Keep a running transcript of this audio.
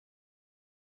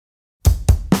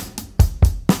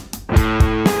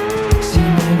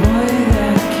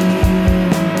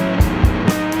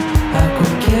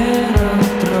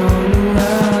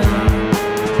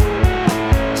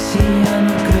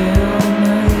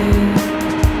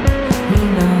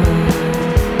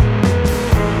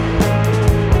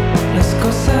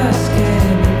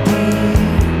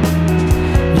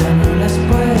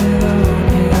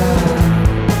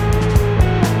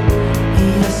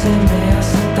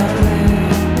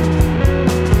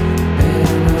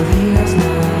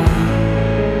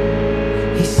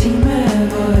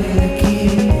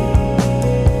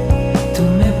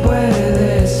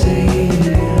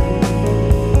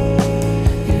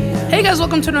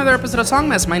welcome to another episode of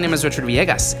Songmas. My name is Richard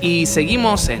Villegas y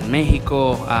seguimos en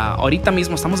México. Ahorita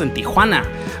mismo estamos en Tijuana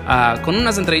con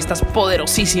unas entrevistas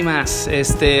poderosísimas.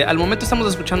 Al momento estamos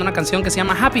escuchando una canción que se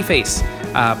llama Happy Face,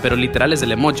 pero literal es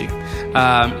del emoji,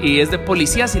 y es de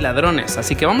Policías y Ladrones.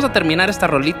 Así que vamos a terminar esta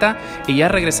rolita y ya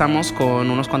regresamos con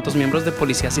unos cuantos miembros de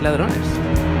Policías y Ladrones.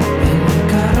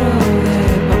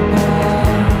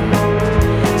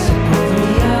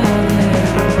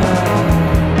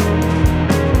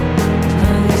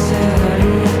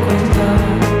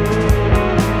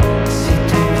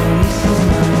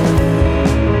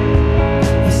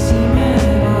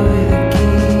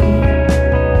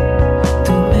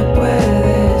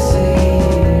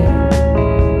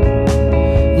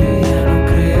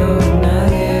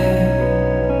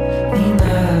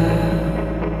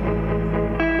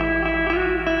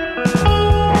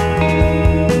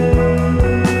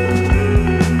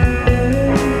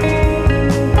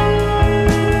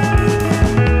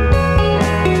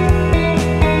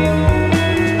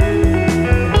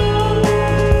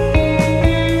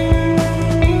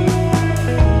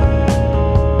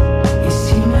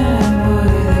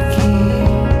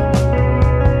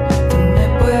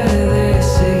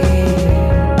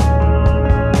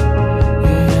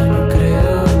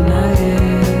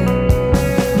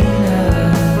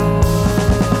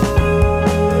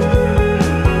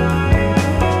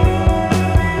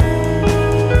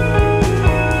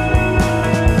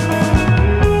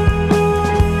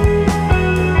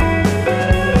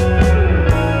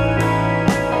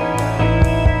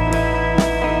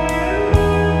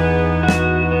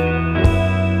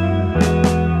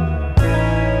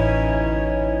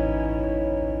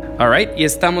 Y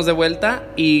estamos de vuelta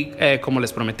y como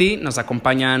les prometí, nos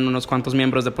acompañan unos cuantos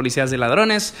miembros de Policías y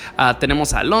Ladrones.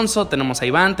 Tenemos a Alonso, tenemos a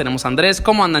Iván, tenemos a Andrés.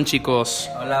 ¿Cómo andan, chicos?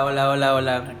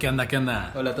 Hola. ¿Qué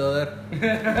onda? Hola, todo.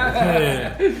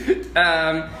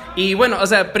 Y bueno, o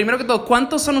sea, primero que todo,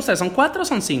 ¿cuántos son ustedes? ¿Son 4 o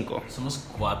son 5? Somos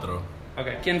 4.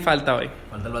 Okay. ¿Quién falta hoy?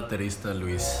 Falta el baterista,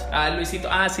 Luis. Luisito.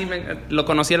 Sí, lo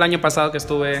conocí el año pasado que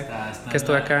estuve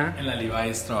acá. En la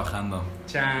Levi's trabajando.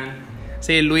 Chan.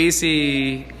 Sí, Luis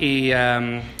y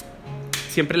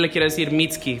siempre le quiero decir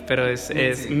Mitski, pero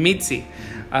es Mitzi.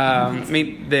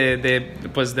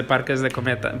 De Parques de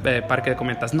Cometa, Parque de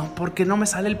Cometas. No, porque no me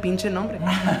sale el pinche nombre.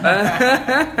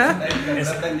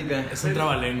 Es un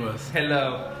trabalenguas.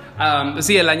 Hello.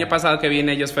 Sí, el año pasado que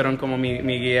vine ellos fueron como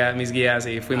mis guías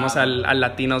y fuimos al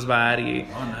Latinos Bar y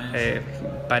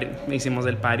hicimos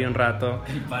el party un rato.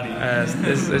 El party.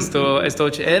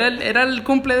 Era el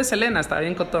cumple de Selena, estaba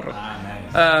bien cotorro. Nice.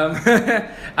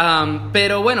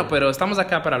 Pero estamos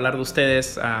acá para hablar de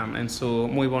ustedes en su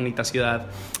muy bonita ciudad.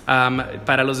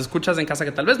 Para los escuchas en casa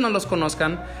que tal vez no los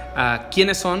conozcan,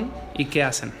 ¿quiénes son y qué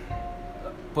hacen?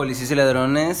 Policías y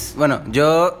Ladrones. Bueno,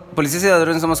 Policías y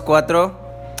Ladrones somos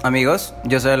 4 amigos.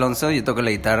 Yo soy Alonso, yo toco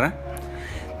la guitarra.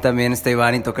 También está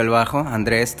Iván y toca el bajo.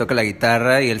 Andrés toca la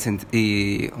guitarra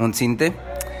y un sinte.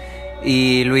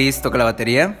 Y Luis toca la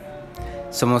batería.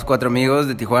 Somos 4 amigos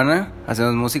de Tijuana,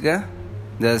 hacemos música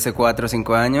desde hace 4 o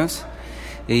 5 años.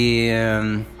 Y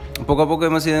poco a poco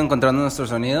hemos ido encontrando nuestro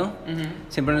sonido. Uh-huh.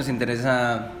 Siempre nos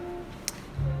interesa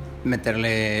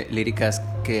meterle líricas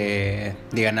que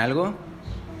digan algo.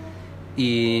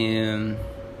 Y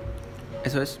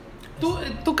eso es.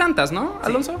 Tú cantas, ¿no,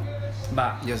 Alonso? Sí.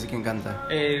 Va. Yo sé quién canta.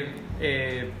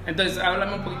 Entonces,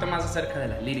 háblame un poquito más acerca de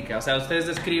la lírica. O sea, ¿ustedes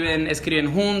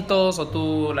escriben juntos o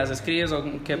tú las escribes? O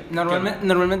qué?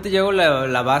 Normalmente llevo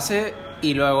la base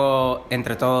y luego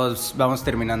entre todos vamos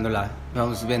terminándola.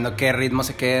 Vamos viendo qué ritmos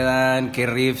se quedan, qué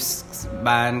riffs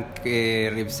van,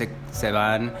 qué riffs se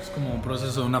van. Es como un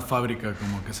proceso de una fábrica,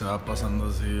 como que se va pasando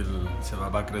así,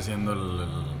 va creciendo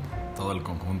todo el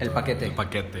conjunto. El paquete.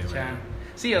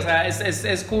 Sí, o sea,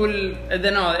 es cool.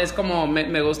 Es como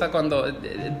me gusta cuando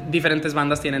diferentes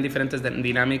bandas tienen diferentes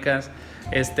dinámicas.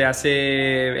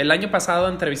 El año pasado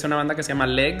entrevisté a una banda que se llama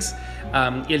Legs,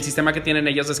 y el sistema que tienen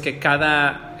ellos es que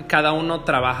cada uno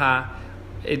trabaja,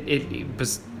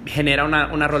 pues genera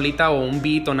una rolita o un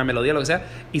beat o una melodía, lo que sea,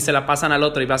 y se la pasan al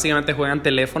otro y básicamente juegan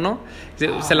teléfono,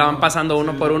 se la van pasando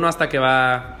uno por uno hasta que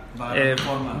va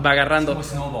agarrando. Es como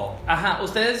snowball. Ajá,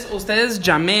 ustedes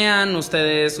llamean,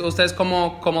 ustedes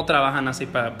cómo trabajan así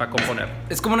para componer.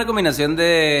 Es como una combinación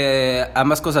de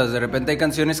ambas cosas. De repente hay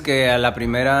canciones que a la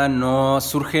primera no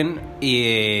surgen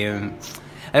y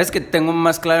a veces que tengo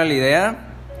más clara la idea,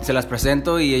 se las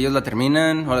presento y ellos la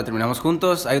terminan o la terminamos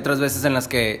juntos. Hay otras veces en las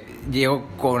que llego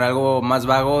con algo más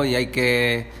vago y hay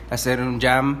que hacer un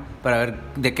jam para ver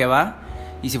de qué va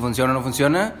y si funciona o no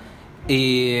funciona.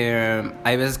 Y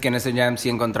hay veces que en ese jam sí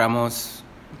encontramos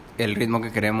el ritmo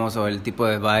que queremos o el tipo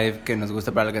de vibe que nos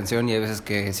gusta para la canción, y hay veces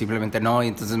que simplemente no, y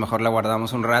entonces mejor la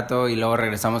guardamos un rato y luego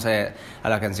regresamos a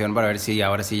la canción para ver si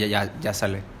ahora sí ya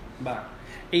sale. Va.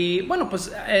 Y bueno,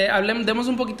 pues demos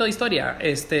un poquito de historia.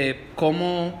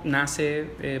 ¿Cómo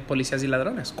nace Policías y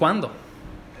Ladrones? ¿Cuándo?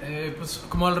 Pues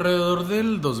como alrededor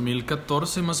del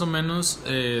 2014 más o menos,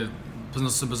 pues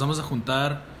nos empezamos a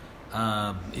juntar.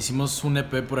 Hicimos un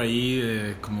EP por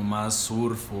ahí como más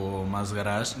surf o más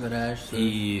garage. Sí.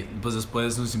 Y pues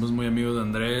después nos hicimos muy amigos de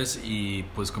Andrés y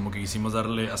pues como que quisimos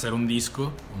hacer un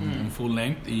disco, un full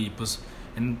length. Y pues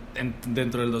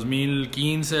dentro del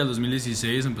 2015 al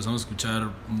 2016 empezamos a escuchar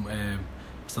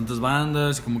bastantes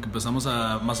bandas y como que empezamos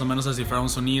a más o menos a cifrar un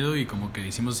sonido y como que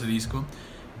hicimos ese disco.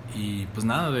 Y pues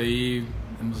nada, de ahí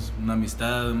hemos una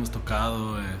amistad, hemos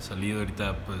tocado, salido,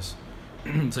 ahorita pues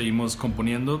seguimos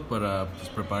componiendo para pues,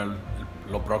 preparar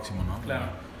lo próximo, ¿no? Claro.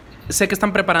 Sé que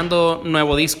están preparando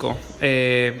nuevo disco.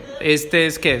 ¿Este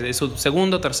es qué? ¿Es su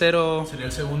segundo, tercero? Sería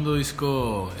el segundo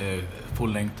disco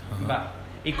full length. Va.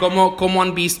 ¿Y cómo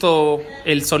han visto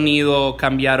el sonido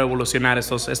cambiar o evolucionar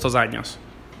estos años?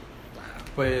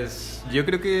 Pues yo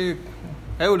creo que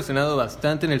ha evolucionado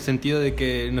bastante en el sentido de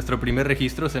que nuestro primer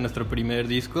registro, o sea, nuestro primer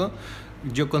disco,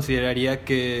 yo consideraría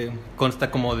que consta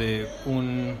como de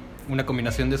una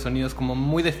combinación de sonidos como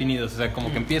muy definidos, o sea,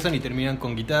 como que empiezan y terminan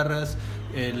con guitarras,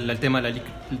 el tema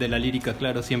de la lírica,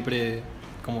 claro, siempre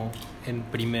como en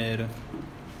primer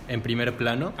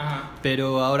plano. Ajá.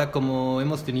 Pero ahora como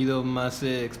hemos tenido más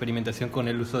experimentación con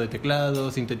el uso de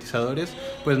teclados, sintetizadores,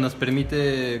 pues nos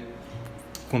permite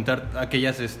juntar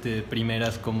aquellas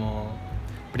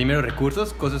primeros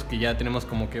recursos, cosas que ya tenemos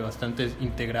como que bastante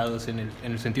integrados en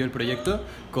el sentido del proyecto,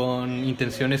 con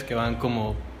intenciones que van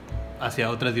como hacia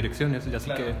otras direcciones, así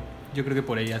claro. Que yo creo que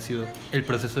por ahí ha sido el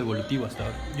proceso evolutivo hasta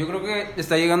ahora. Yo creo que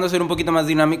está llegando a ser un poquito más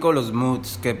dinámico los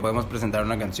moods que podemos presentar en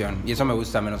una canción, y eso me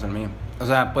gusta menos el mío. O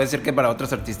sea, puede ser que para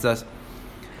otros artistas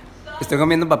estoy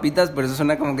comiendo papitas, por eso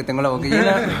suena como que tengo la boca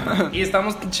llena. Y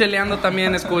estamos cheleando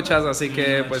también, escuchas, así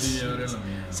que pues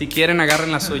si quieren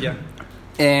agarren la suya.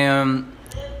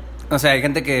 O sea, hay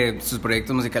gente que sus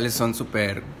proyectos musicales son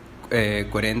súper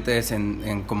coherentes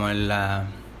en como en la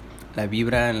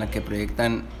vibra en la que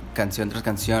proyectan canción tras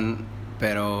canción,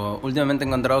 pero últimamente he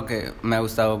encontrado que me ha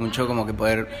gustado mucho como que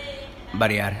poder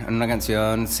variar en una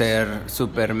canción, ser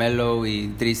súper mellow y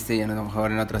triste, y a lo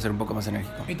mejor en otra ser un poco más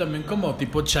enérgico. Y también como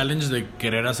tipo challenge de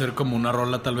querer hacer como una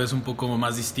rola tal vez un poco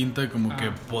más distinta y como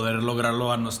que poder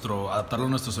lograrlo adaptarlo a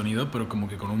nuestro sonido, pero como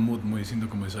que con un mood muy distinto,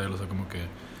 como dice él, o sea, como que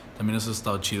también eso ha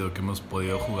estado chido, que hemos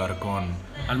podido jugar con,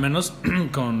 al menos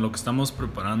con lo que estamos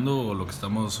preparando o lo que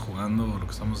estamos jugando o lo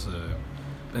que estamos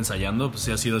ensayando, pues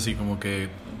sí ha sido así como que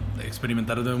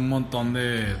experimentar de un montón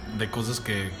de cosas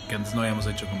que antes no habíamos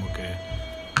hecho, como que,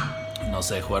 no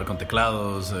sé, jugar con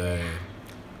teclados,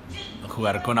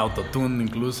 jugar con autotune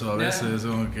incluso a veces,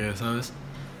 como que, ¿sabes?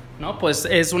 No, pues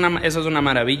eso es una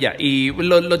maravilla. Y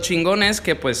lo chingón es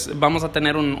que pues vamos a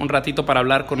tener un ratito para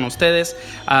hablar con ustedes.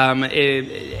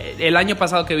 El año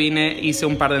pasado que vine hice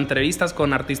un par de entrevistas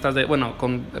con artistas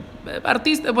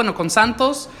con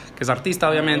Santos, que es artista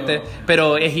obviamente,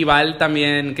 pero Ejival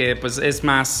también, que pues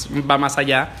va más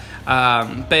allá.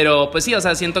 Pero pues sí, o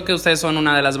sea, siento que ustedes son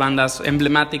una de las bandas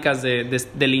emblemáticas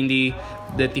del indie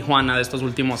de Tijuana de estos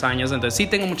últimos años, entonces sí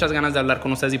tengo muchas ganas de hablar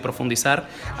con ustedes y profundizar,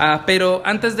 pero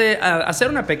antes de hacer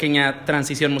una pequeña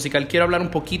transición musical, quiero hablar un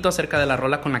poquito acerca de la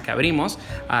rola con la que abrimos,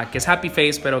 que es Happy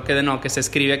Face, pero que se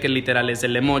escribe, que literal es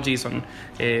el emoji, son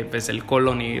pues el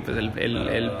colon y pues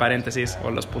el paréntesis o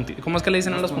los puntitos. ¿Cómo es que le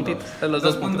dicen a los puntitos? Los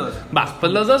dos puntos. Va,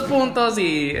 pues los dos puntos,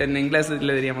 y en inglés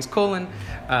le diríamos colon,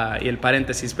 y el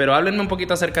paréntesis. Pero háblenme un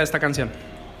poquito acerca de esta canción.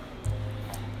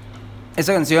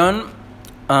 Esta canción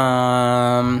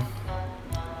la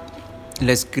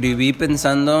escribí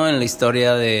pensando en la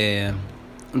historia de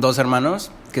dos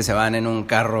hermanos que se van en un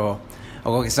carro,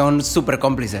 o que son súper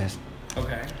cómplices.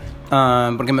 Okay.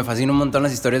 Porque me fascinan un montón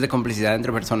las historias de complicidad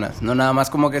entre personas. No nada más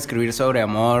como que escribir sobre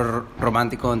amor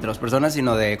romántico entre dos personas,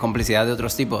 sino de complicidad de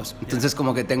otros tipos. Entonces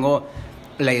como que tengo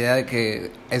la idea de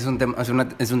que es un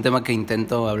tema que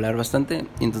intento hablar bastante.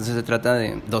 Y entonces se trata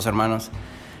de dos hermanos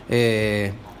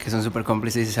que son súper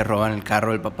cómplices y se roban el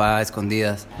carro del papá a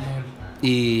escondidas.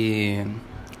 Y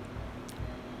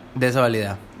de esa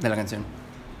validad de la canción.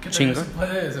 Chingo. Se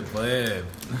puede,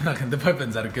 la gente puede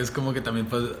pensar que es como que también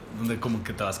como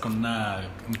que te vas con una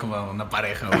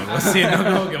pareja o algo así, ¿no?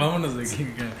 Como que vámonos de aquí.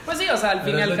 Pues sí, o sea, al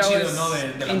fin y al cabo chido, es, ¿no?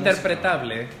 de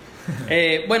interpretable.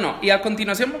 Bueno, y a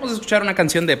continuación vamos a escuchar una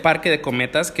canción de Parque de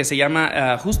Cometas que se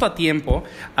llama Justo a Tiempo.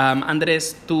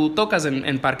 Andrés, tú tocas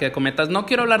en Parque de Cometas. No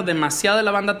quiero hablar demasiado de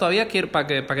la banda todavía, para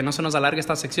que no se nos alargue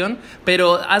esta sección,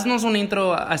 pero haznos un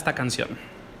intro a esta canción.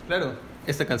 Claro,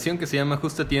 esta canción que se llama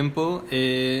Justo a Tiempo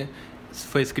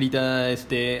fue escrita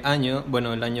este año,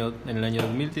 bueno, en el año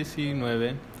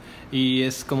 2019, y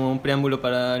es como un preámbulo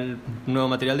para el nuevo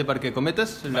material de Parque de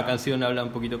Cometas. La canción habla un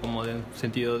poquito como del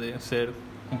sentido de ser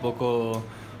un poco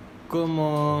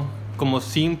como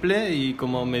simple y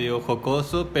como medio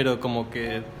jocoso, pero como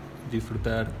que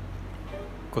disfrutar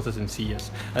cosas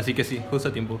sencillas. Así que sí, Justo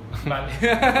a Tiempo. Vale.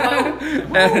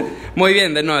 Muy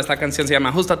bien, de nuevo, esta canción se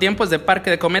llama Justo a Tiempo, es de Parque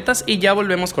de Cometas y ya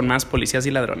volvemos con más Policías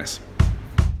y Ladrones.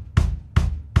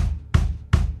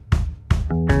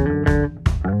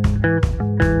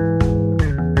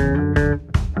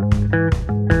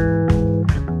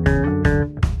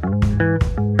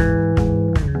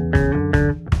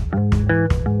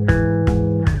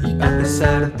 Y a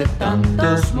pesar de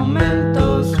tantos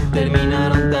momentos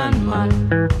terminaron tan mal,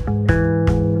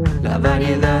 la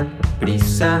variedad,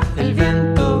 prisa, el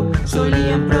viento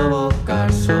solían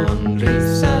provocar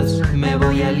sonrisas. Me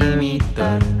voy a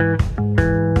limitar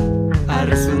a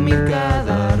resumir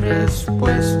cada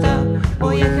respuesta.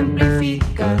 Voy a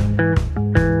ejemplificar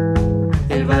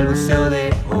el balbuceo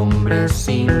de hombres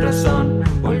sin razón.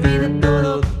 Olvida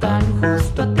todo tan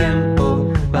justo a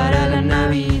tiempo para la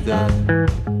Navidad.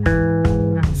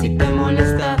 Si te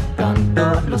molesta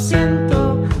tanto, lo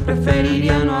siento,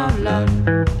 preferiría no hablar.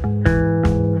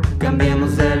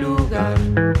 Cambiemos de lugar,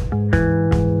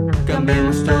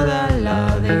 cambiemos toda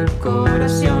la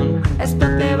decoración. Esto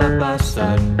te va a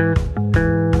pasar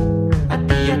a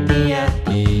ti, a ti, a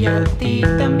ti, a ti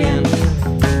también.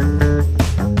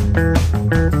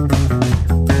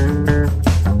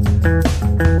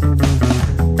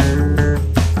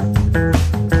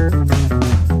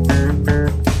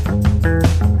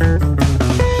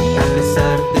 A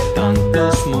pesar de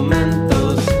tantos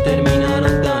momentos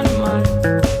terminaron tan mal,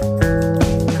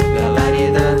 la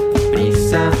variedad,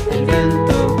 prisa, el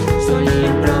viento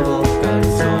solían provocar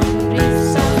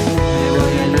sonrisas. Me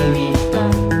voy a limitar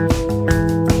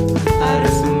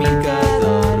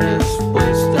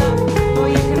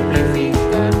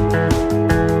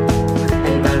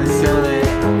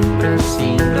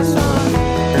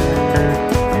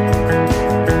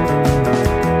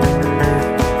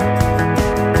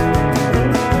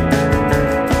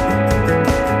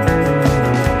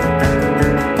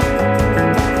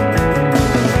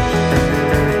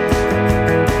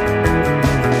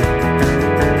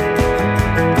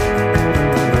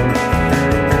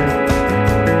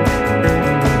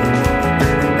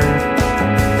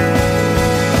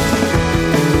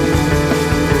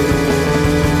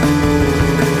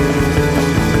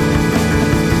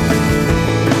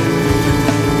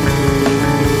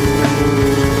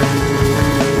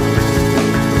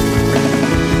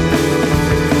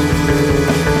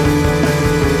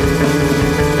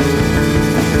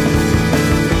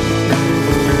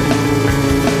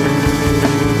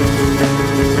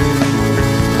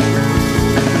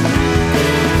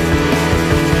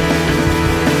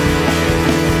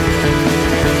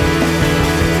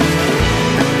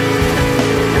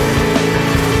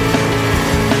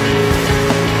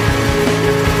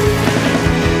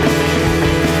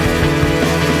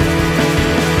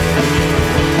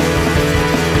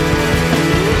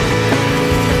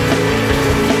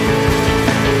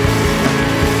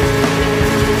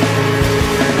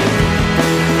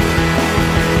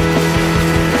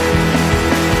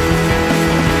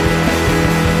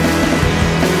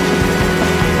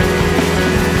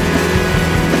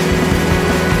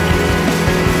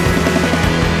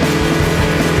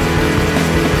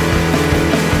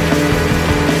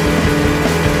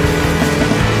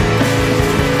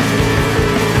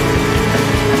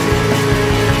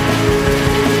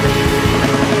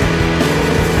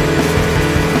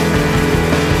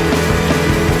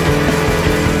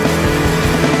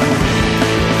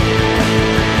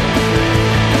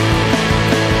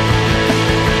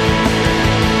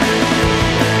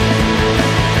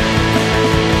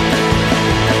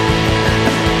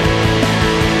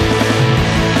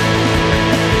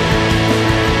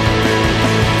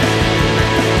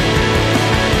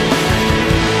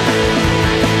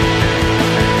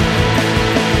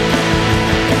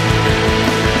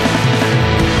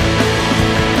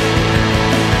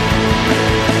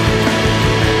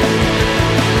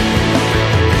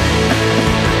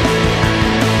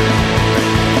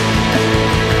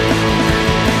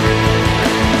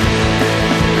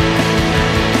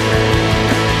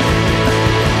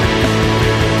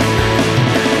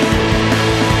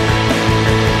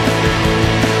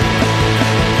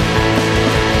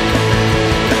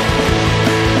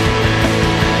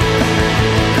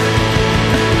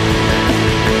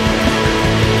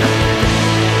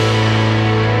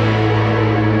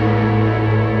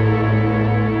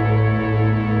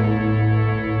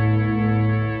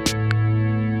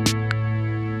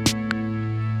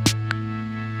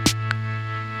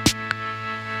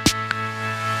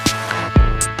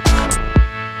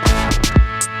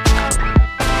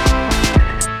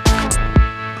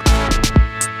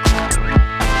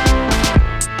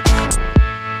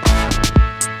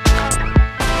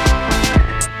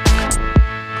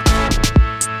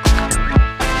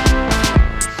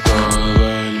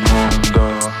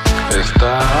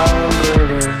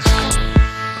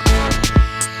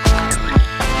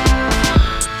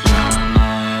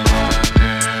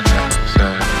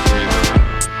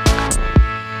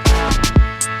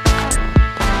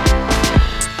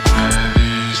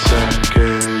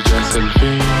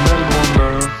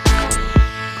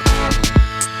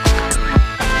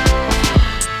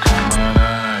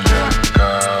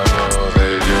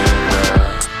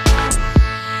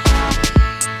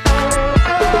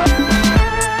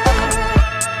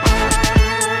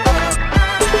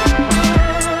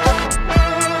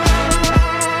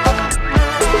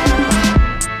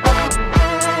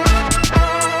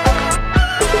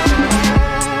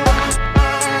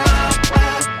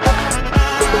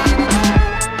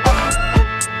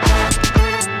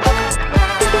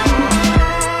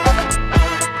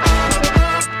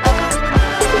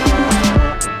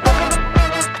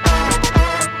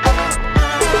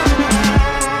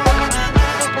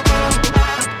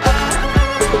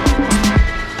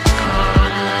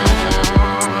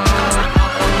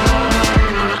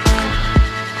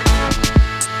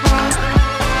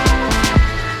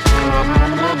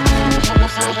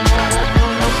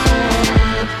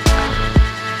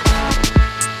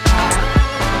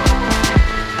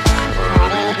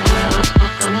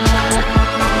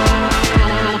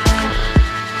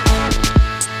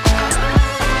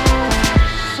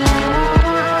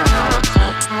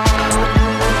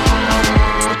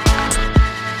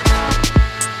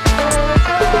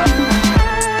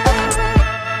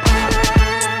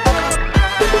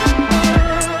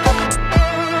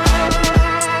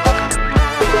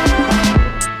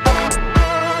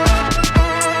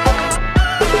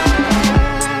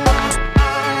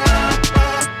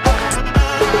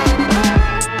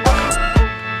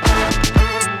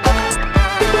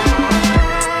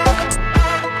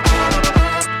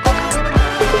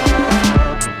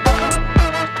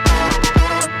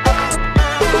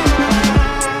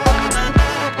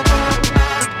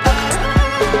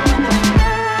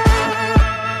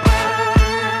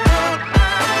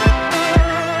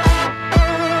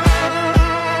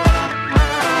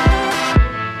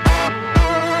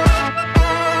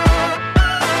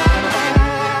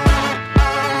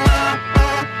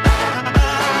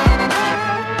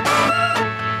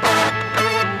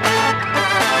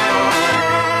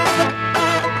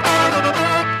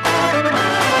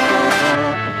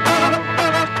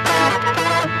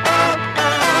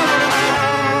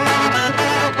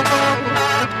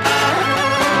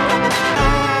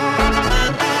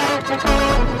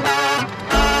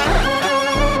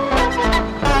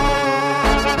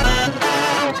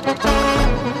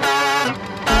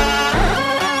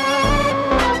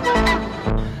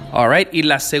Alright, y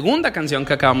la segunda canción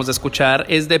que acabamos de escuchar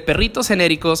es de Perritos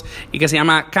Genéricos y que se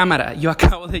llama Cámara. Yo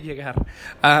acabo de llegar.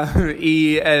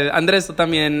 Y Andrés, tú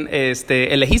también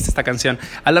elegiste esta canción.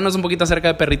 Háblanos un poquito acerca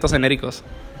de Perritos Genéricos.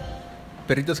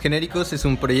 Perritos Genéricos es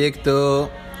un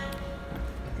proyecto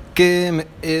que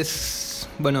es,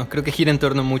 bueno, creo que gira en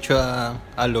torno mucho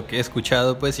a lo que he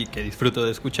escuchado, pues, y que disfruto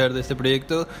de escuchar de este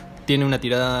proyecto. Tiene una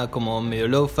tirada como medio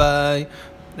lo-fi,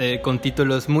 con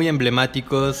títulos muy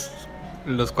emblemáticos,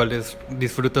 los cuales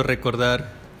disfruto recordar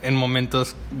en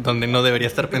momentos donde no debería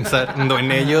estar pensando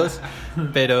en ellos.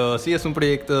 Pero sí, es un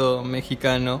proyecto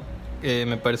mexicano.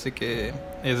 Me parece que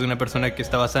es de una persona que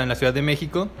está basada en la Ciudad de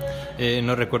México.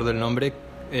 No recuerdo el nombre.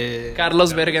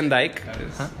 Carlos Bergendijk.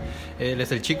 Él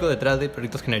es el chico detrás de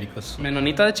Perritos Genéricos.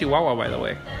 Menonita de Chihuahua, by the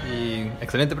way. Y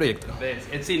excelente proyecto.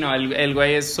 Sí, no, el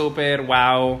güey es súper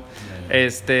wow.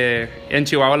 En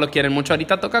Chihuahua lo quieren mucho.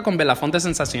 Ahorita toca con Belafonte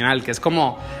Sensacional, que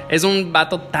es un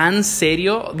vato tan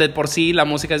serio. De por sí la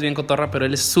música es bien cotorra, pero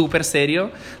él es súper serio.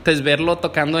 Entonces verlo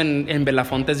tocando en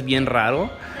Belafonte es bien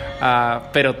raro.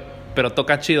 Pero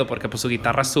toca chido porque pues su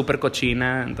guitarra es súper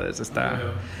cochina. Entonces está...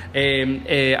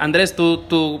 Andrés,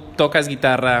 tú tocas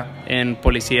guitarra en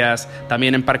Policías,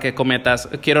 también en Parque de Cometas.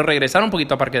 Quiero regresar un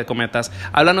poquito a Parque de Cometas.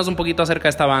 Háblanos un poquito acerca de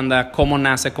esta banda, cómo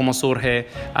nace, cómo surge.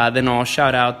 De nuevo,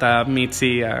 shout out a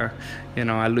Mitzi, a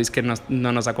Luis, que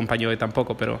no nos acompañó hoy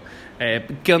tampoco. Pero,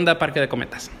 ¿qué onda Parque de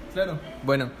Cometas? Claro.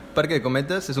 Bueno, Parque de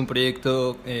Cometas es un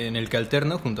proyecto en el que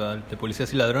alterno junto al de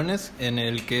Policías y Ladrones, en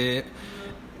el que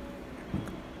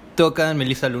tocan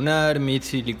Melissa Lunar,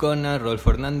 Mitzi Licona, Rodolfo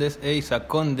Hernández e Isaac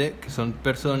Conde, que son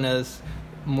personas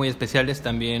muy especiales,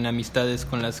 también amistades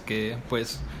con las que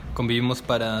pues convivimos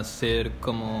para hacer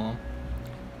como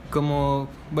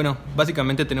bueno,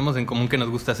 básicamente tenemos en común que nos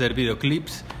gusta hacer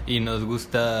videoclips y nos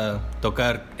gusta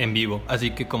tocar en vivo,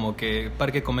 así que como que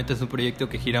Parque Cometa es un proyecto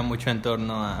que gira mucho en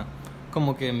torno a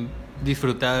como que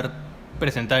disfrutar,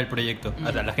 presentar el proyecto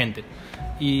a la gente.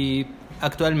 Y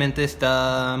actualmente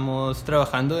estamos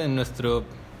trabajando en nuestro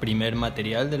primer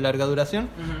material de larga duración,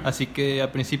 así que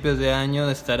a principios de año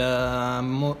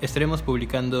estaremos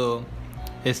publicando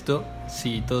esto,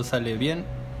 si todo sale bien.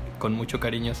 Con mucho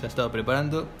cariño se ha estado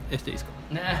preparando este disco.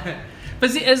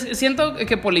 Pues sí, siento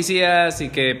que Policías y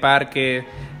que Parque,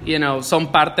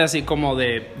 son parte así como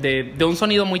de un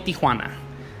sonido muy Tijuana.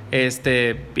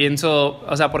 Pienso,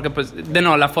 o sea, porque pues,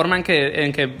 la forma en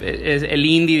que es el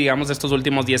indie, digamos, de estos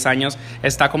últimos 10 años,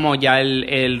 está como ya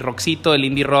el rockcito, el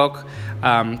indie rock,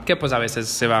 que pues a veces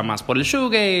se va más por el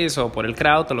shoegaze o por el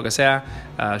kraut o lo que sea.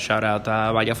 Shout out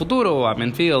a Vaya Futuro, a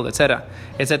Menfield,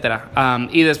 etcétera.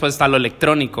 Y después está lo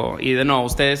electrónico. Y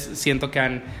ustedes siento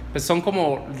que pues son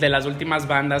como de las últimas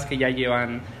bandas que ya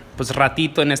llevan pues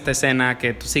ratito en esta escena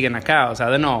que siguen acá. O sea,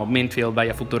 Menfield,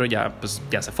 Vaya Futuro ya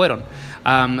se fueron.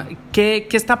 ¿Qué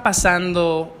está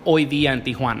pasando hoy día en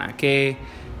Tijuana?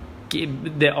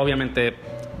 Obviamente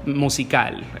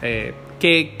musical.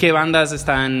 ¿Qué bandas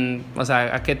están, o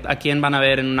sea, a quién van a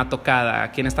ver en una tocada?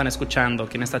 ¿A quién están escuchando?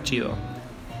 ¿Quién está chido?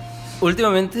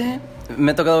 Últimamente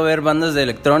me ha tocado ver bandas de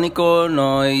electrónico,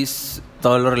 noise,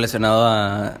 todo lo relacionado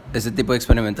a ese tipo de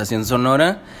experimentación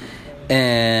sonora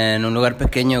en un lugar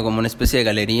pequeño como una especie de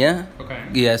galería. Okay.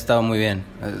 Y ha estado muy bien.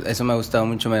 Eso me ha gustado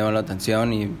mucho, me ha llamado la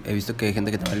atención y he visto que hay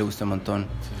gente que también le gusta un montón.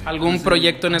 ¿Algún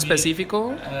proyecto en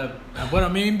específico? Bueno, a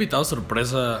mí me ha invitado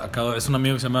sorpresa. Es un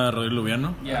amigo que se llama Rodrigo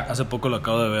Lubiano. Yeah. Hace poco lo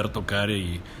acabo de ver tocar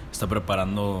y está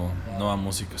preparando nueva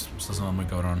música. Está sonando muy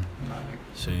cabrón.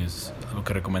 Sí, es algo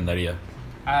que recomendaría.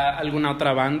 ¿Alguna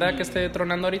otra banda que esté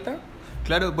tronando ahorita?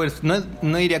 Claro, pues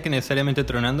no diría que necesariamente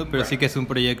tronando, pero sí que es un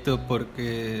proyecto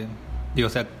porque... o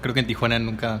sea, creo que en Tijuana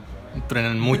nunca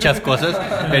truenan muchas cosas,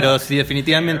 pero sí,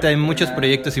 definitivamente hay muchos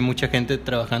proyectos y mucha gente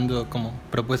trabajando como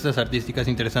propuestas artísticas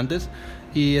interesantes.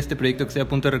 Y este proyecto que estoy a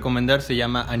punto de recomendar se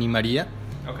llama Animaría.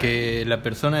 Okay. Que la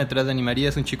persona detrás de Animaría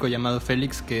es un chico llamado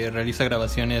Félix que realiza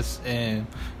grabaciones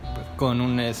con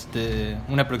una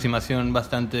aproximación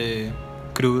bastante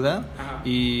cruda. Ajá.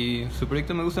 Y su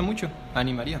proyecto me gusta mucho,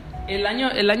 Animaría. El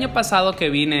año pasado que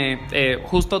vine,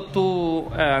 justo tú,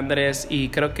 Andrés, y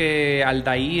creo que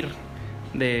Aldair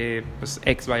de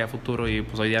ex Vaya Futuro y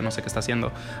pues hoy día no sé qué está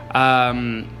haciendo,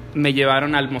 me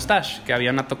llevaron al Mustache, que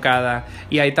había una tocada,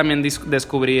 y ahí también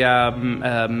descubrí a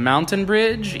Mountain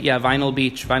Bridge y a Vinyl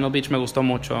Beach. Vinyl Beach me gustó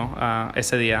mucho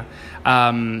ese día.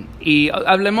 Y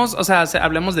hablemos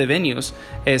de venues.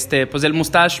 Pues el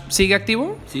Mustache ¿sigue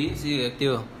activo? Sí, sigue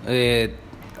activo.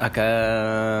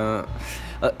 Acá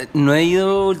no he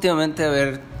ido últimamente a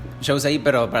ver shows ahí,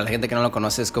 pero para la gente que no lo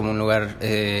conoce es como un lugar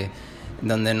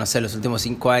donde, no sé, los últimos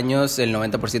 5 años el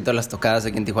 90% de las tocadas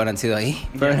aquí en Tijuana han sido ahí,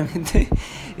 probablemente.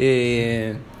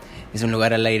 Es un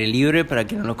lugar al aire libre, para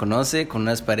quien no lo conoce, con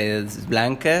unas paredes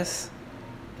blancas.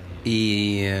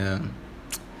 Y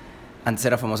antes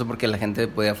era famoso porque la gente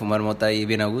podía fumar mota ahí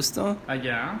bien a gusto.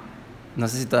 Allá. No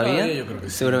sé si todavía. Todavía yo creo que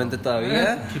sí, Seguramente ¿no?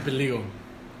 todavía. Qué peligro.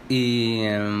 Y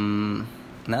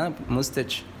nada,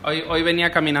 Mustache. Hoy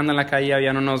venía caminando en la calle,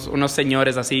 habían unos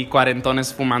señores así,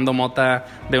 cuarentones, fumando mota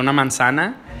de una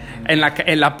manzana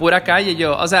en la pura calle.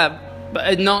 Yo, o sea,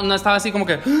 no estaba así como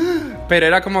que... Pero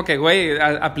era como que, güey,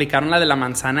 aplicaron la de la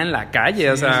manzana en la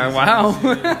calle. O sea, wow.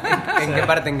 ¿En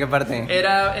qué parte?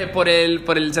 Era por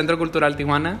el Centro Cultural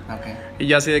Tijuana. Ok. Y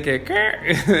yo así de que,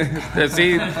 ¿qué?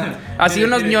 Sí. Así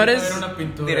unos ñores...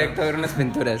 Directo a ver unas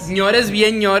pinturas. ñores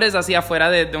bien ñores, así afuera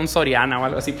de un Soriana o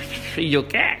algo así. Y yo,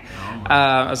 ¿qué?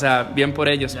 O sea, bien por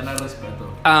ellos. Ya no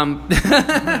respeto.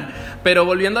 Pero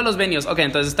volviendo a los venues, ok,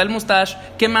 entonces está el Mustache.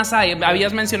 ¿Qué más hay?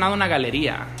 Habías mencionado una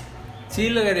galería. Sí,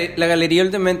 la galería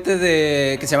últimamente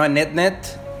que se llama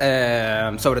NetNet.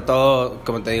 Sobre todo,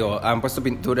 como te digo, han puesto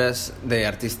pinturas de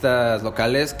artistas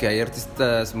locales, que hay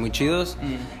artistas muy chidos.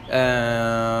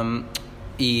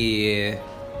 Y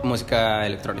música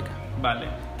electrónica. Vale.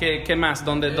 ¿Qué más?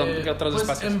 ¿Qué otros Pues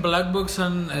espacios? en Black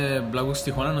Box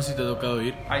Tijuana, no sé si te ha tocado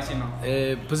ir. Ay, sí, no.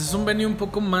 Pues es un venue un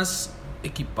poco más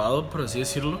equipado, por así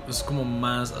decirlo. Es como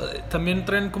más... también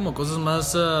traen como cosas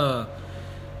más...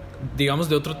 digamos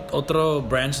de otro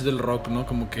branch del rock, ¿no?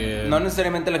 Como que... No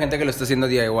necesariamente la gente que lo está haciendo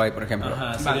DIY, por ejemplo.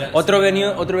 Ajá, Vale. Otro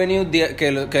venue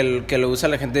que lo usa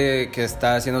la gente que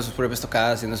está haciendo sus propias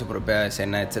tocadas, haciendo su propia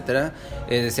escena, etcétera,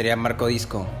 sería Marco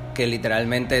Disco, que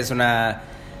literalmente es una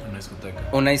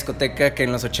discoteca que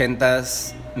en los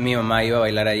 80s mi mamá iba a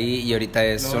bailar ahí, y ahorita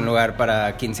es un lugar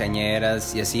para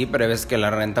quinceañeras y así, pero hay veces que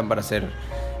la rentan para hacer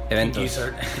eventos.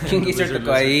 King Gizzard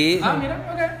tocó ahí.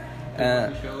 Mira,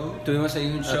 Tuvimos ahí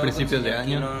un show a principios con de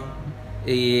año. Giaquino,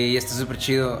 y está súper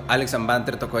chido. Alex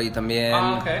Banter tocó ahí también.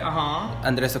 ok, ajá.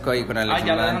 Andrés tocó ahí con Alex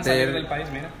Ya lo dejan salir del Banter. país,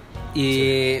 mira.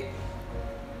 Y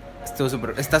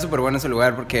está súper bueno ese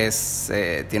lugar porque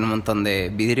tiene un montón de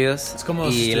vidrios. Es como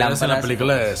y si estuvieras en la lámparas.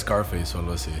 película de Scarface o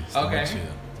algo así. Está Ok. muy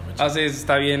chido. Sí,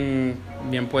 está bien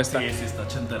puesta. Sí, está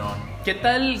chenterón. ¿Qué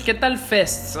tal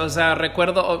Fest? O sea,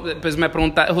 recuerdo, pues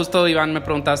justo Iván me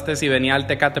preguntaste si venía al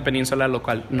Tecate Península, lo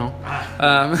cual no.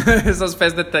 Esos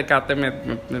Fest de Tecate me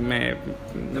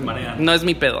marean. no es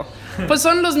mi pedo. Pues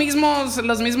son los mismos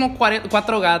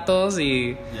cuatro gatos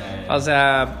y, o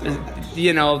sea,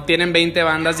 tienen 20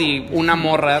 bandas y una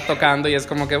morra tocando y es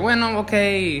como que, bueno, ok.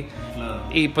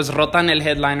 Y pues rotan el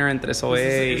headliner entre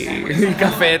Zoé y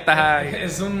Café Taja.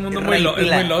 Es un mundo Rey muy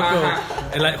Pila. loco.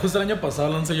 Ajá. Justo el año pasado,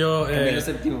 Alonso y yo Camilo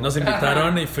VII. nos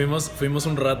invitaron y fuimos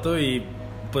un rato, y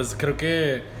pues creo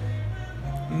que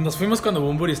nos fuimos cuando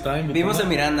Bumburi estaba invitando. Vimos a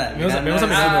Miranda. Vimos a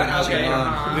Miranda. Ah,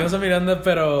 ok. Vimos a Miranda,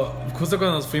 pero justo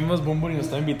cuando nos fuimos, Bumburi nos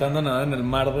estaba invitando a nadar en el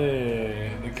mar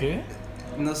de qué?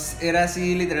 Era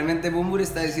así, literalmente. Bumburi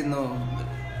está diciendo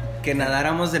que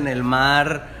nadáramos en el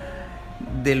mar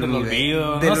del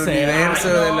olvido, del no sé. universo,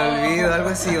 Ay, no. del olvido, algo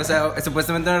así. O sea,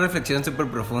 supuestamente una reflexión súper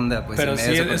profunda. Pues, Pero en medio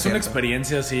sí, de su es una concierto.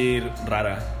 experiencia así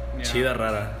rara, chida,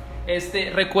 rara.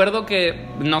 Recuerdo que,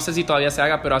 no sé si todavía se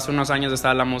haga, pero hace unos años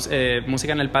estaba la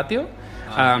música en el patio.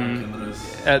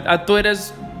 Tú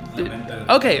eres...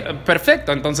 Ok,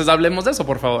 perfecto. Entonces hablemos de eso,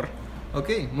 por favor. Ok,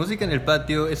 Música en el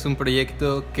Patio es un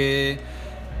proyecto que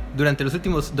durante los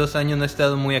últimos 2 años no ha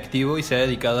estado muy activo y se ha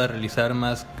dedicado a realizar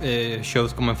más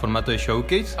shows como en formato de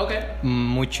showcase. Ok.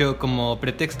 Mucho como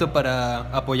pretexto para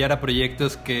apoyar a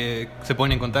proyectos que se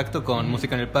ponen en contacto con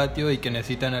Música en el Patio y que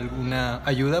necesitan alguna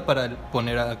ayuda para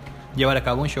llevar a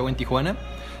cabo un show en Tijuana.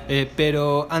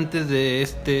 Pero antes de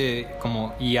este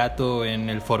como hiato en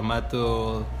el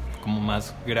formato como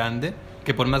más grande,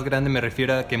 que por más grande me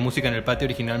refiero a que Música en el Patio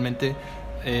originalmente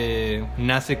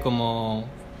nace como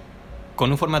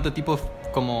con un formato tipo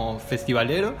como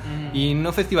festivalero, y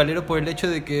no festivalero por el hecho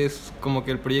de que es como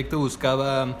que el proyecto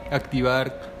buscaba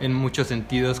activar en muchos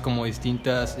sentidos como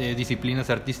distintas disciplinas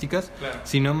artísticas, Claro.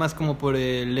 sino más como por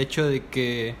el hecho de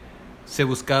que se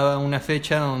buscaba una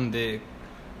fecha donde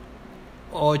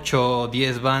 8 o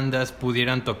 10 bandas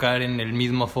pudieran tocar en el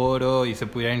mismo foro y se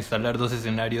pudieran instalar 2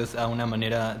 escenarios a una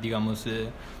manera, digamos,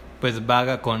 pues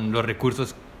vaga con los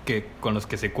recursos con los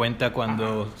que se cuenta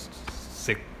cuando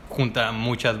se junta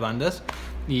muchas bandas.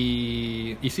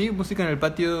 Y sí, Música en el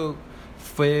Patio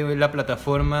fue la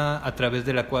plataforma a través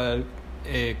de la cual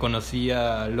conocí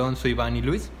a Alonso, Iván y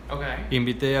Luis. Ok.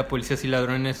 Invité a Policías y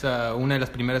Ladrones a una de las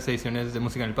primeras ediciones de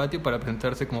Música en el Patio para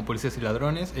presentarse como Policías y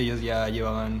Ladrones. Ellos ya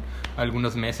llevaban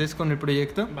algunos meses con el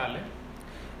proyecto. Vale.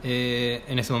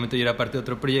 En ese momento yo era parte de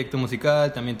otro proyecto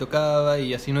musical, también tocaba,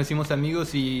 y así nos hicimos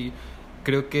amigos, y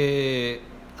creo que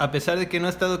a pesar de que no ha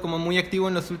estado como muy activo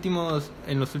en los últimos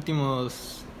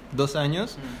 2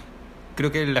 años,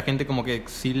 creo que la gente como que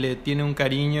sí le tiene un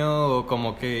cariño o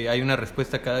como que hay una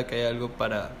respuesta cada que hay algo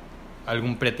para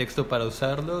algún pretexto para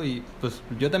usarlo, y pues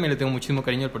yo también le tengo muchísimo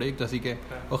cariño al proyecto, así que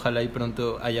ojalá y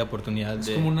pronto haya oportunidad Es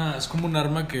de... es como un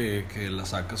arma que la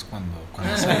sacas cuando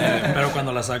sale, pero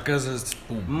cuando la sacas es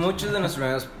pum. Muchos de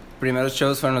nuestros primeros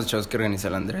shows fueron los shows que organizó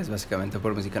el Andrés, básicamente,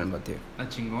 por Música en el Patio. Ah,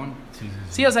 chingón. Sí.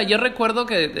 Sí, o sea, yo recuerdo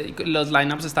que los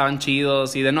lineups estaban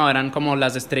chidos y eran como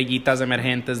las estrellitas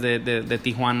emergentes de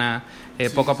Tijuana,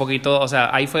 poco a poquito. O sea,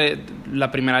 ahí fue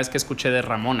la primera vez que escuché de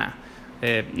Ramona.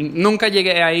 Nunca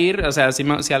llegué a ir, o sea, si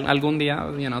algún día,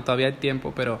 todavía hay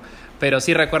tiempo, pero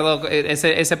sí recuerdo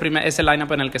ese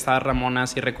lineup en el que estaba Ramona.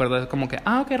 Sí recuerdo como que,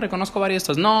 ok, reconozco varios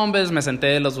de estos nombres, me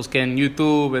senté, los busqué en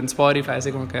YouTube, en Spotify,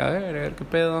 así como que, a ver qué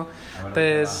pedo.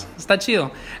 Pues está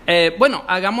chido. Bueno,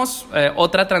 hagamos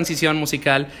otra transición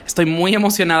musical. Estoy muy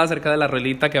emocionada acerca de la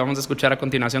rolita que vamos a escuchar a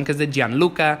continuación, que es de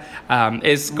Gianluca.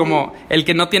 Es como el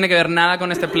que no tiene que ver nada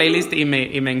con este playlist y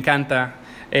me encanta.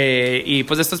 Y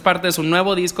pues esto es parte de su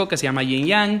nuevo disco que se llama Yin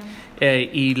Yang,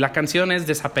 y la canción es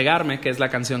Desapegarme, que es la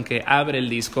canción que abre el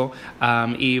disco.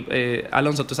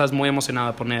 Alonso, tú estás muy emocionado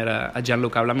de poner a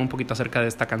Gianluca. Háblame un poquito acerca de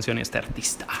esta canción y este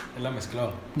artista. Él la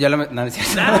mezcló. No, es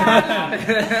cierto.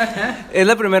 Es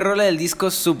la primera rola del disco,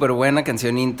 súper buena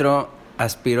canción intro.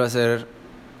 Aspiro a hacer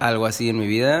algo así en mi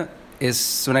vida.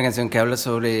 Es una canción que habla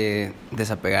sobre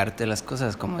desapegarte de las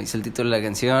cosas, como dice el título de la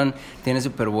canción. Tiene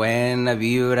súper buena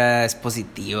vibra, es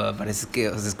positiva. Parece que,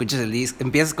 o sea, escuchas el disco,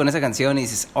 empiezas con esa canción y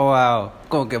dices, oh, wow,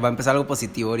 como que va a empezar algo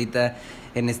positivo ahorita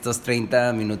en estos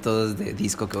 30 minutos de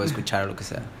disco que voy a escuchar o lo que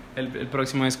sea. El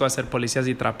próximo disco va a ser Policías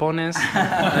y Trapones.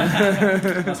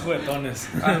 Más juguetones.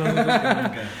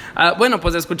 Bueno,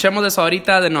 pues escuchemos eso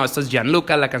ahorita. Esto es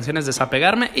Gianluca, la canción es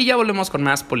Desapegarme, y ya volvemos con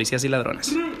más Policías y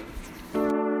Ladrones.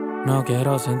 No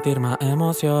quiero sentir más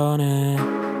emociones,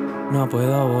 no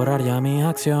puedo borrar ya mis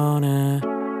acciones.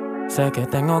 Sé que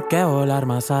tengo que volar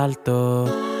más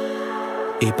alto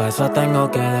y para eso tengo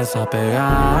que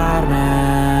desapegarme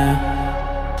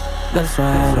del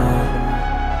suelo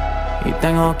y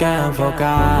tengo que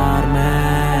enfocarme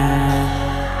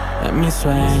en mi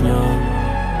sueño.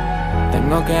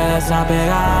 Tengo que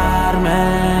desapegarme,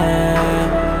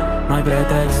 no hay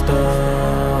pretexto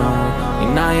y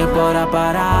nadie podrá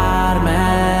pararme.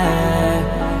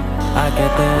 ¿A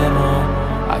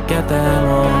qué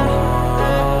temo?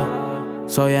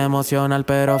 Soy emocional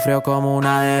pero frío como un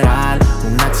aderal.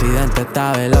 Un accidente a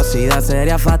esta velocidad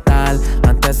sería fatal.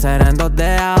 Antes eran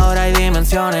 2D, ahora hay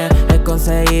dimensiones. He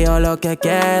conseguido lo que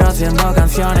quiero haciendo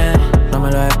canciones. No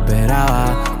me lo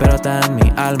esperaba, pero está en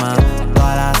mi alma.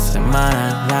 Toda la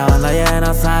semana, la banda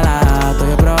llena sala.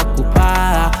 Estoy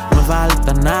preocupada, no me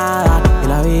falta nada. Y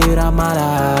la vibra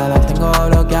mala la tengo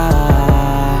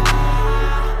bloqueada.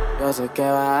 Yo sé que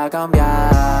va a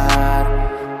cambiar,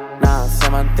 nada se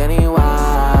mantiene igual.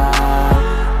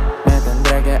 Me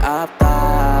tendré que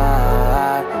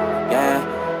adaptar, yeah.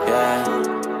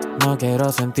 No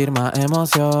quiero sentir más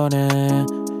emociones,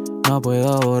 no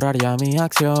puedo borrar ya mis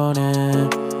acciones.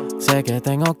 Sé que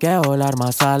tengo que volar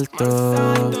más alto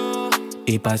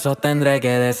y para eso tendré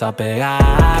que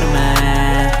desapegarme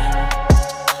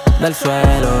del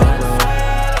suelo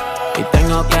y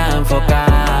tengo que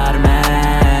enfocarme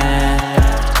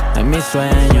en mi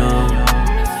sueño.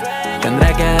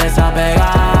 Tendré que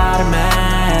desapegarme,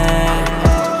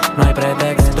 no hay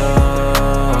pretexto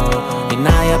y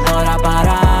nadie podrá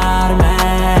pararme.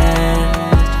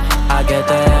 ¿A qué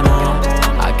temo?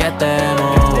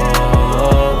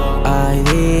 Hay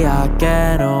días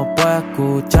que no puedo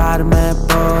escucharme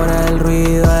por el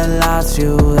ruido en la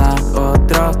ciudad.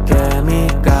 Otros que mi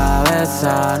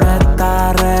cabeza no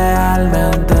está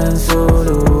realmente en su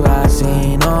lugar.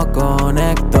 Si no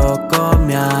conecto con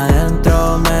mi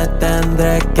adentro, me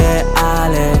tendré que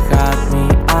alejar. Mi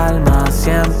alma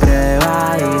siempre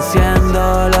va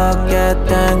diciendo lo que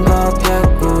tengo que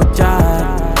escuchar.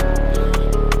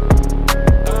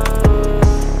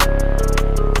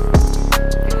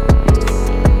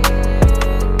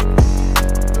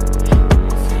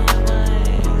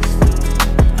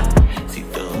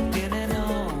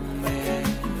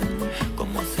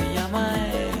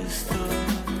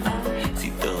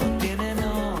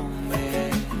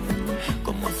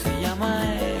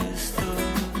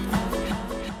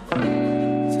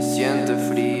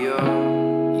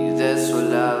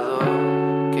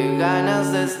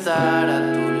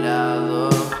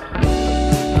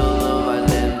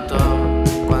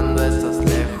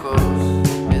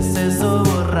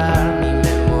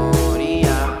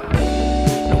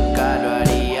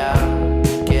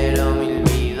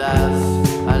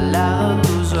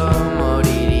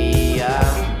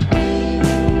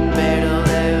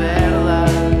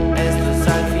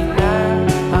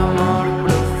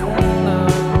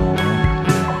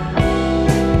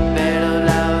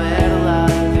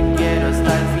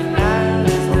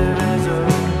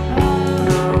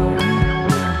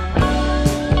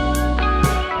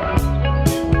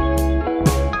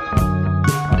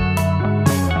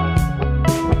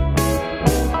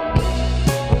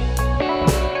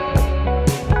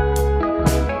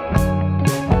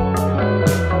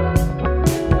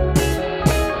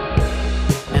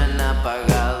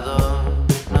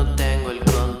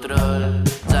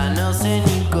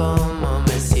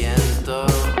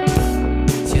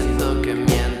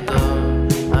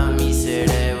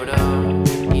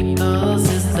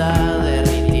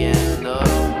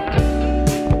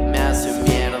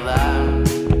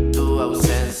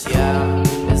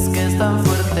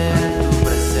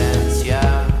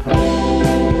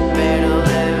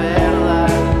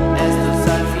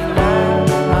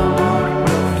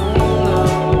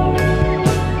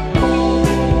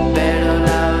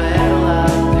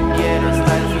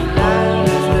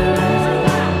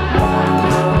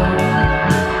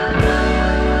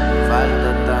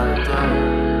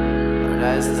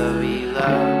 esta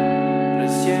vida.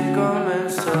 Recién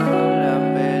comenzó la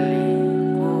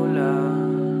película.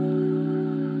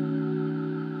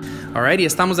 Alright, y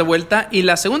estamos de vuelta. Y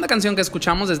la segunda canción que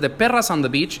escuchamos es de Perras on the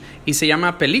Beach y se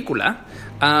llama Película.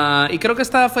 Y creo que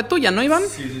esta fue tuya, ¿no, Iván?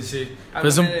 Sí.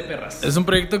 Háblame de Perras. Es un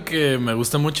proyecto que me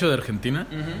gusta mucho de Argentina.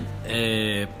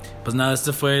 Pues nada,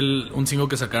 este fue un single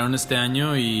que sacaron este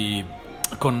año y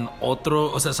con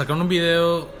otro, o sea, sacaron un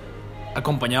video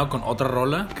acompañado con otra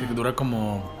rola que dura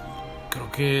como,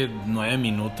 creo que 9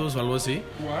 minutos o algo así.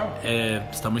 Wow.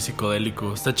 Está muy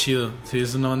psicodélico, está chido. Sí,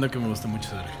 es una banda que me gusta mucho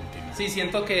de Argentina. Sí,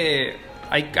 siento que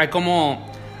hay como...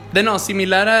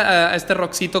 similar a este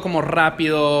rockcito como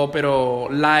rápido, pero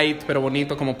light, pero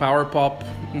bonito, como power pop,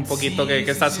 un poquito, Sí,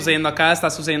 que está sucediendo acá, está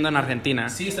sucediendo en Argentina.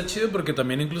 Sí, está chido porque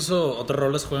también incluso otras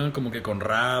rolas juegan como que con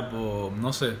rap o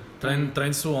no sé,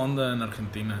 traen su onda en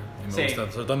Argentina y me gusta,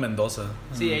 sobre todo en Mendoza.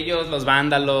 Sí, ellos, los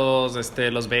vándalos,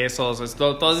 los besos,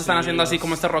 todos están haciendo así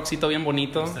como este rockcito bien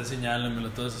bonito. Está señálamelo,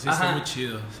 todo eso, sí, Ajá. está muy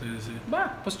chido, sí.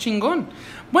 Va, pues chingón.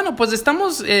 Bueno, pues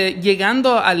estamos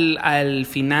llegando al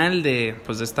final de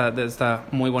esta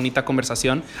muy bonita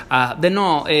conversación.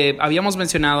 Habíamos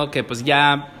mencionado que pues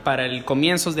ya para el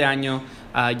comienzos de año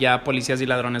ya Policías y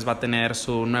Ladrones va a tener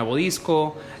su nuevo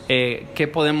disco. ¿Qué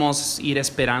podemos ir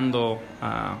esperando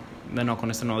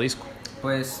con este nuevo disco?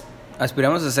 Pues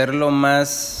aspiramos a hacerlo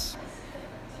más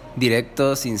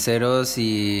directos, sinceros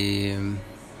y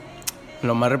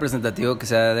lo más representativo que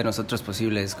sea de nosotros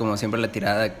posible. Es como siempre la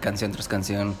tirada, canción tras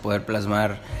canción, poder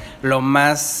plasmar lo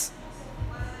más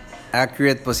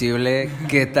accurate posible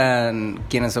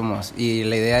quiénes somos. Y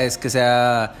la idea es que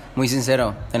sea muy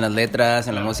sincero en las letras,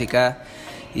 en la música.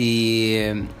 Y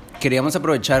queríamos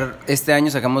aprovechar, este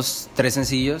año sacamos 3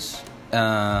 sencillos.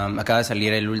 Acaba de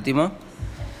salir el último,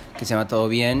 que se llama Todo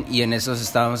Bien, y en esos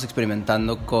estábamos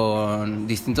experimentando con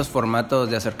distintos formatos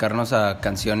de acercarnos a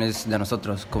canciones de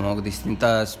nosotros, como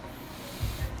distintas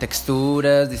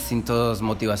texturas, distintas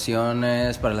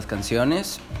motivaciones para las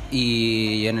canciones.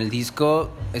 Y en el disco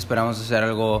esperamos hacer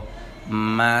algo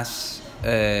más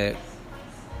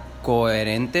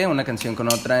coherente, una canción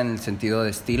con otra en el sentido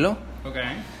de estilo.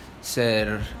 Okay.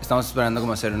 Estamos esperando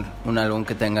como hacer un álbum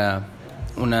que tenga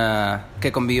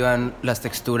que convivan las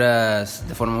texturas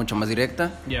de forma mucho más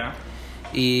directa. Ya.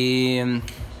 Y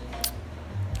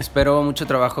espero mucho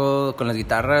trabajo con las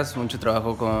guitarras, mucho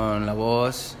trabajo con la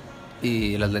voz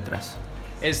y las letras.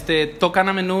 ¿Tocan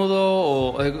a menudo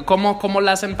o cómo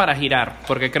la hacen para girar?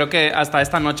 Porque creo que hasta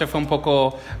esta noche fue un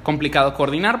poco complicado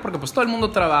coordinar porque pues todo el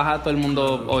mundo trabaja, todo el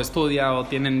mundo o estudia o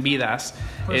tienen vidas.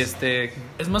 Pues,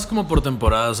 es más como por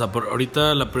temporada, o sea,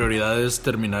 ahorita la prioridad es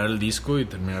terminar el disco y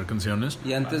terminar canciones.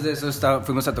 Y antes de eso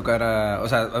fuimos a tocar,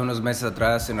 unos meses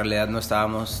atrás en realidad no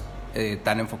estábamos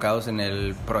tan enfocados en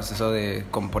el proceso de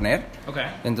componer. Okay.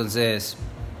 Entonces,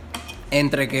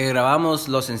 entre que grabamos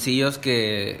los sencillos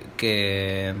que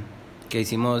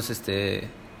hicimos,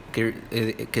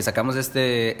 que sacamos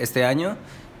este año,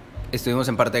 estuvimos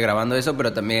en parte grabando eso,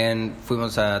 pero también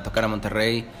fuimos a tocar a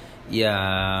Monterrey y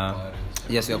a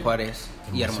Ciudad Juárez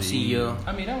y a Hermosillo.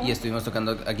 Mira. Y estuvimos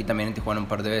tocando aquí también en Tijuana un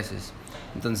par de veces.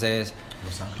 Entonces,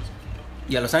 Los Ángeles.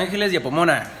 y a Los Ángeles y a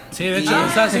Pomona. Sí, de hecho, o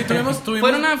sea, sí, tuvimos...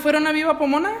 ¿Fueron a Viva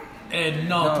Pomona?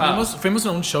 Fuimos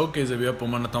a un showcase de Viva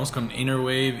Pomona, estábamos con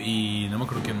Innerwave y no me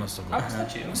acuerdo quién más tocó. Pues está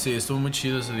chido. Sí, estuvo muy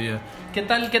chido ese día. ¿Qué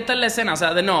tal la escena? O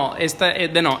sea,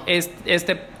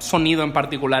 este sonido en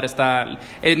particular está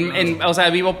o sea,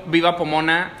 Viva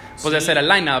Pomona, pues ese era el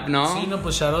line-up, ¿no? Sí,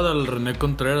 pues shout out al René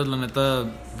Contreras, la neta,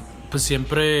 pues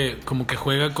siempre como que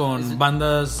juega con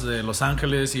bandas de Los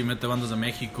Ángeles y mete bandas de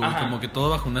México, y como que todo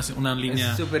bajo una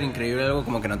línea. Es súper increíble, algo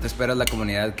como que no te esperas, la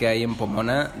comunidad que hay en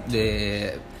Pomona,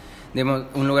 digamos,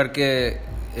 un lugar que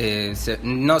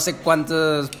no sé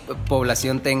cuánta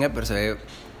población tenga, pero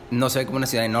no se ve como una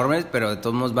ciudad enorme, pero de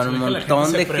todos modos van un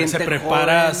montón de gente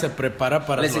se prepara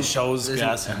para los shows que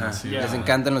hacen. Les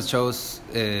encantan los shows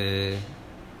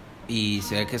y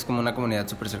se ve que es como una comunidad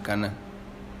súper cercana.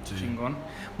 Sí. Chingón.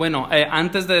 Bueno,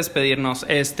 antes de despedirnos,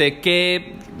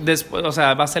 o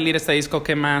sea, va a salir este disco,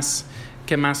 ¿qué más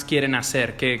quieren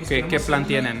hacer? ¿Qué plan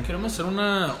tienen? Queremos hacer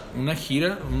una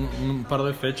gira, un par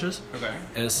de fechas.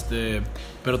 Okay.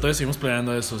 Pero todavía seguimos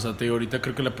planeando eso. O sea, te digo, ahorita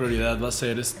creo que la prioridad va a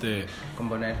ser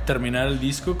terminar el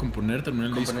disco, terminar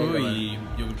el disco y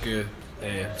yo creo que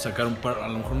sacar a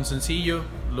lo mejor un sencillo,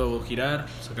 luego girar,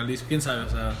 sacar el disco, quién sabe, o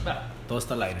sea, todo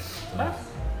está al aire.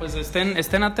 Pues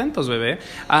estén atentos, bebé.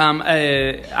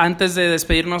 Antes de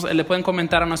despedirnos, ¿le pueden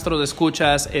comentar a nuestros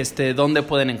escuchas dónde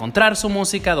pueden encontrar su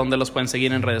música, dónde los pueden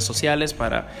seguir en redes sociales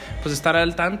para pues estar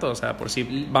al tanto, o sea, por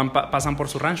si pasan por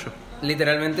su rancho?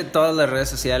 Literalmente todas las redes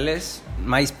sociales,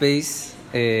 MySpace,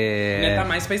 ¿Neta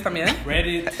MySpace también?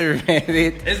 Reddit.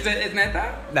 Reddit. ¿Es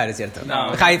neta? No, es cierto.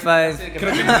 No. High Five. Sí,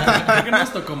 Creo que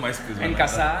nos tocó MySpace. En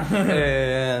casa.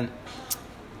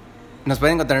 Nos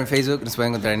pueden encontrar en Facebook, nos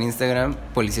pueden encontrar en Instagram,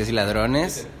 Policías y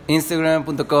Ladrones.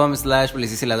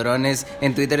 Instagram.com/Policías y Ladrones.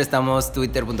 En Twitter estamos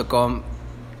twitter.com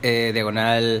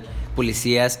 /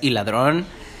 Policías y Ladrón.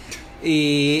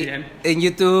 Y Bien. en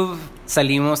YouTube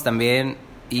salimos también.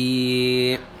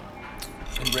 Y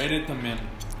En Reddit también.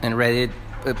 en Reddit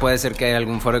puede ser que haya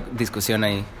algún foro de discusión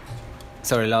ahí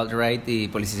sobre el alt-right y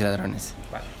Policías y Ladrones.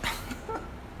 Vale.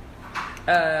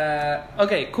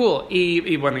 Ok, cool.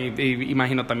 Y bueno,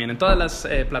 imagino también en todas las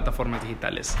plataformas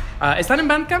digitales. ¿Están en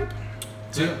Bandcamp?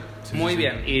 Sí. Muy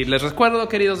bien. Y les recuerdo,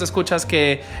 queridos escuchas,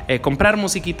 que comprar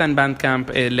musiquita en Bandcamp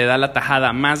le da la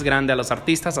tajada más grande a los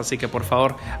artistas. Así que por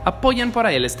favor, apoyen por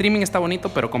ahí. El streaming está bonito,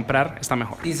 pero comprar está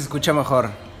mejor. Y se escucha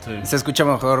mejor. Sí. Se escucha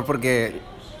mejor porque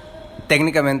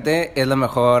técnicamente es la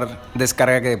mejor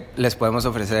descarga que les podemos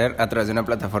ofrecer a través de una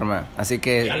plataforma. Así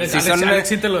que Alex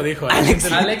sí te lo dijo. Alex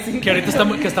Que ahorita está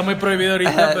muy prohibido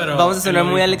ahorita, pero... vamos a sonar él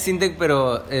lo muy dijo. Alex Intec,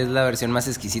 pero es la versión más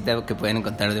exquisita que pueden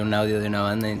encontrar de un audio de una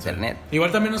banda de internet.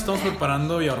 Igual también nos estamos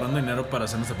preparando y ahorrando dinero para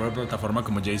hacer nuestra propia plataforma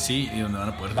como JC y donde van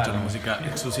a poder escuchar la música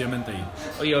exclusivamente ahí.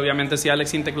 Y obviamente si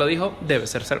Alex Intec lo dijo, debe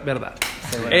ser verdad.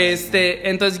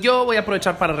 Entonces yo voy a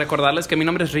aprovechar para recordarles que mi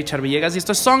nombre es Richard Villegas y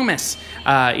esto es Songmes.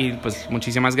 Y pues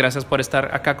muchísimas gracias por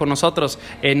estar acá con nosotros.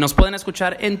 Nos pueden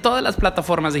escuchar en todas las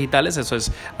plataformas digitales. Eso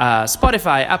es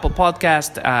Spotify, Apple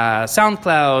Podcast,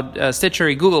 SoundCloud, Stitcher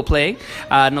y Google Play.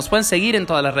 Nos pueden seguir en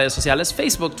todas las redes sociales: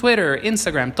 Facebook, Twitter,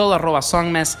 Instagram, todo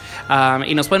 @Songmes.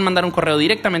 Y nos pueden mandar un correo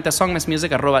directamente a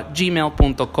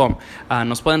songmesmusic@gmail.com.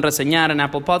 Nos pueden reseñar en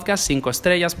Apple Podcast 5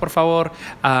 estrellas, por favor.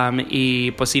 Y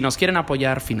pues si nos quieren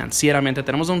apoyar financieramente,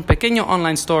 tenemos un pequeño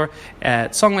online store,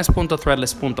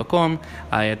 songmes.threadless.com.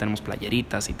 Tenemos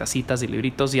playeritas y tacitas y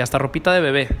libritos y hasta ropita de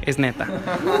bebé, es neta.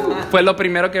 Fue lo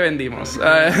primero que vendimos.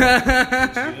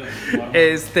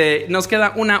 Nos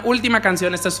queda una última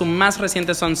canción. Este es su más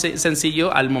reciente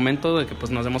sencillo al momento de que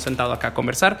pues nos hemos sentado acá a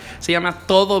conversar. Se llama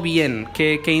Todo Bien.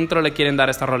 ¿Qué intro le quieren dar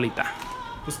a esta rolita?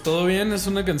 Pues Todo Bien es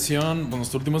una canción,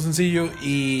 nuestro último sencillo,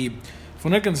 y fue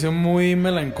una canción muy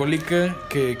melancólica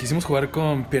que quisimos jugar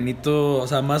con pianito, o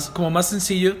sea, más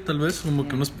sencillo, tal vez, como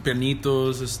que unos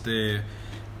pianitos,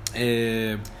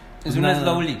 Es un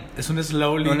slowly. Es un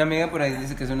slowly. Una amiga por ahí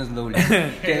dice que es un slowly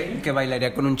que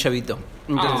bailaría con un chavito.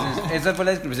 Entonces, esa fue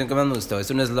la descripción que más me gustó.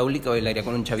 Es un slowly que bailaría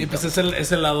con un Y chavito. pues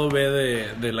es el lado B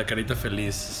de la carita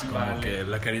feliz, como que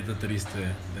la carita triste,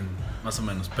 más o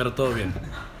menos, pero todo bien.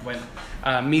 Bueno,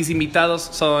 mis invitados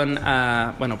son,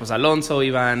 pues Alonso,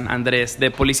 Iván, Andrés, de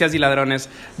Policías y Ladrones.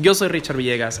 Yo soy Richard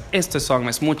Villegas. Esto es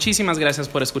Songmes. Muchísimas gracias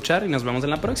por escuchar y nos vemos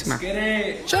en la próxima.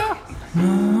 Chao.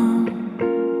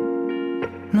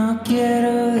 No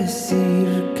quiero decir